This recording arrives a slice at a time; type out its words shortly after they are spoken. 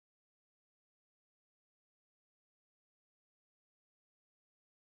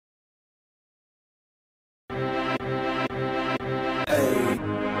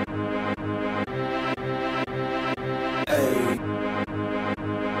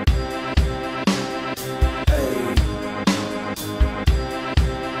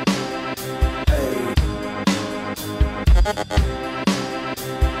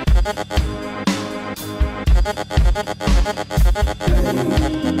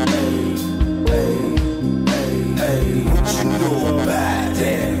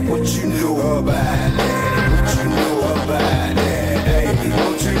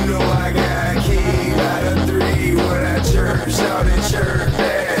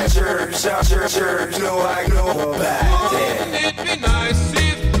You know I know back then. Wouldn't it be nice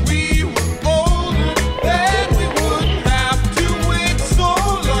if we were older? Then we wouldn't have to wait so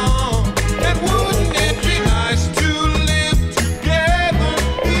long. And wouldn't it be nice to live together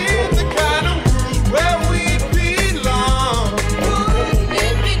in the kind of world where we belong? Wouldn't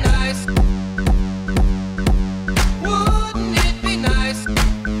it be nice? Wouldn't it be nice?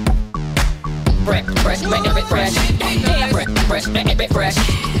 Fresh, fresh, make it fresh. Fresh, make it fresh.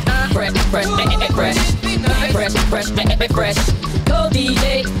 Fresh, fresh, make it fresh. Fresh, fresh, make it fresh. Go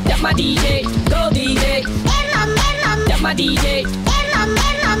DJ, that's my DJ. Go DJ, that's my DJ.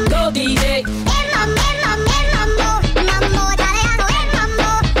 Go DJ. Mambo Italiano,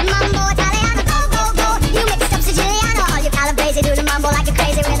 mambo Italiano, go go go. You mixed up Siciliano, all you calabrese do the mambo like you're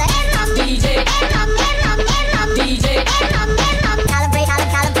crazy with a DJ, DJ, calibrate,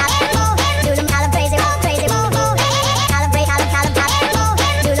 do them calabrese, go crazy, calibrate, do them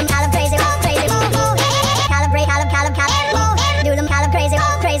calabrese, go crazy, calibrate, do them calabrese, go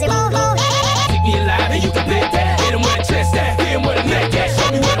crazy. Keep me alive and you can bet that. Hit 'em with a chest that, hit 'em with a neck that.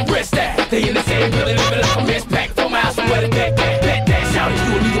 Show me where the wrist at. They in the same building, living like a mess pack. 4 miles from where the deck at. Bet that, shout it,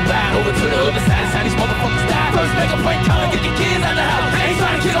 you and me can ride over to the other side. That's how these motherfuckers die. First make a prank call and get the kids out the house. I ain't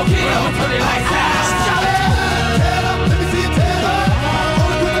trying to kill no kid, I'ma turn their lights out. Shout it! Let me see you tear up.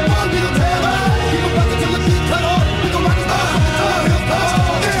 Only with the one we gon' tear up. Keep it bustin' till the beat cut off. We gon' rock it up.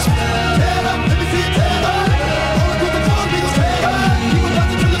 Tear up, let me see you tear up. Only with the one we gon' tear up. Keep it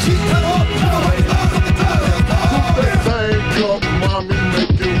bustin' till the beat cut off. We gon' rock it up. Thank up, mommy,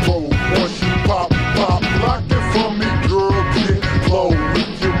 make it roll. Once you pop, pop, lock it for me, girl, get low. If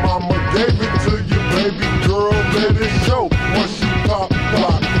your mama gave it to you, baby girl, let it show. Once you pop,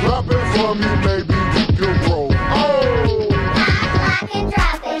 pop, drop it for me, maybe we can roll. Oh! Lock and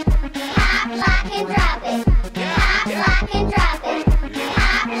drop it, hop, lock and drop it, hop, lock and drop it,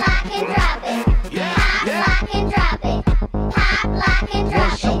 hop, lock and drop it, hop, lock and drop it, hop, lock and drop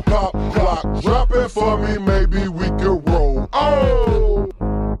Once you it. pop, pop, drop it for me, maybe we can roll. Oh!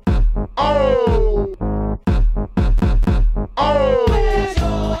 Oh! Oh!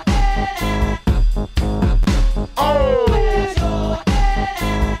 Oh!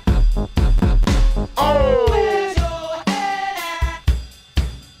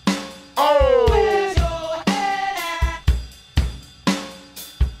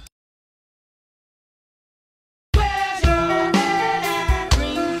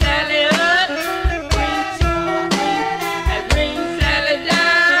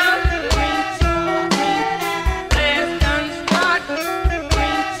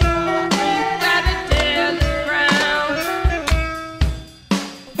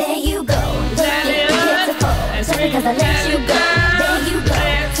 There you go, looking pitiful, just because I let you go. There you go,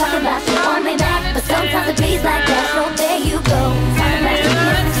 talk about you on my back, but sometimes it bleeds like that. So there you go, talk about you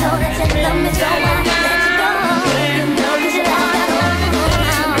love me so that you love me so I let you go. You know 'cause you like that.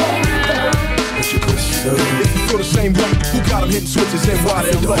 If you feel the same way, who got 'em hitting switches and why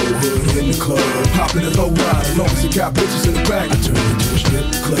they low? In the club, hop in the low ride, as long as it got bitches in the back. I turn into a strip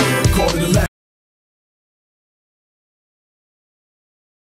club.